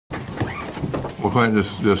Well, Clint,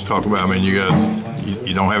 just talk about. I mean, you guys,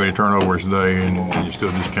 you don't have any turnovers today, and you still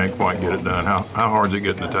just can't quite get it done. How hard is it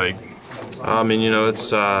getting to take? I mean,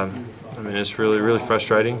 it's it's really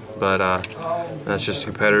frustrating, but that's just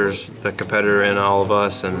the competitor in all of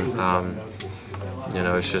us, and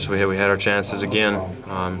it's just we had our chances again.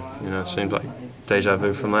 It seems like deja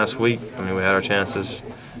vu from last week. I mean, we had our chances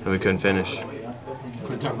and we couldn't finish.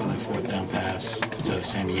 Clint, talk about that fourth down pass to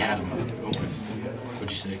Sammy. You had him open. What'd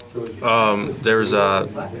you say? There was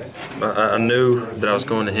I knew that I was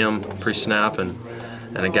going to him pre-snap, and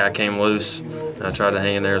a guy came loose, and I tried to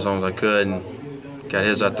hang in there as long as I could, and got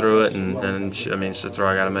his. I threw it, and I mean, it's the throw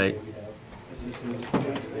I got to make.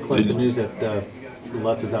 Clint, the news that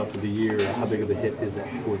Lutz is out for the year. How big of a hit is that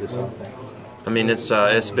for this offense? I mean,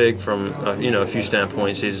 it's big from a few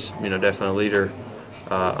standpoints. He's definitely a leader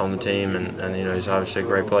on the team, and he's obviously a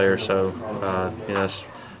great player. So it's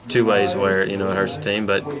two ways where it hurts the team,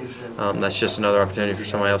 but that's just another opportunity for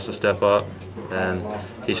somebody else to step up, and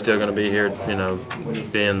he's still going to be here,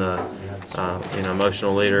 being the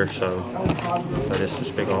emotional leader. So it's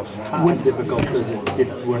just a big loss. How difficult does it get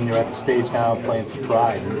when you're at the stage now playing for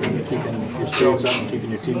pride and keeping your spirits up and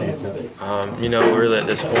keeping your teammates up? Really at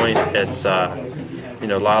this point, it's a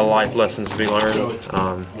lot of life lessons to be learned.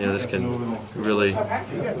 This can really,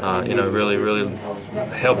 really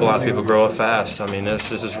help a lot of people grow up fast. I mean,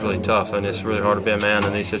 this is really tough, and it's really hard to be a man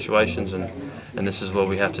in these situations, and this is what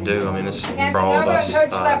we have to do. I mean, this is for all of us.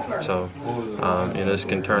 This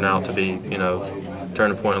can turn out to be,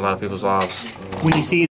 turning point in a lot of people's lives. When you see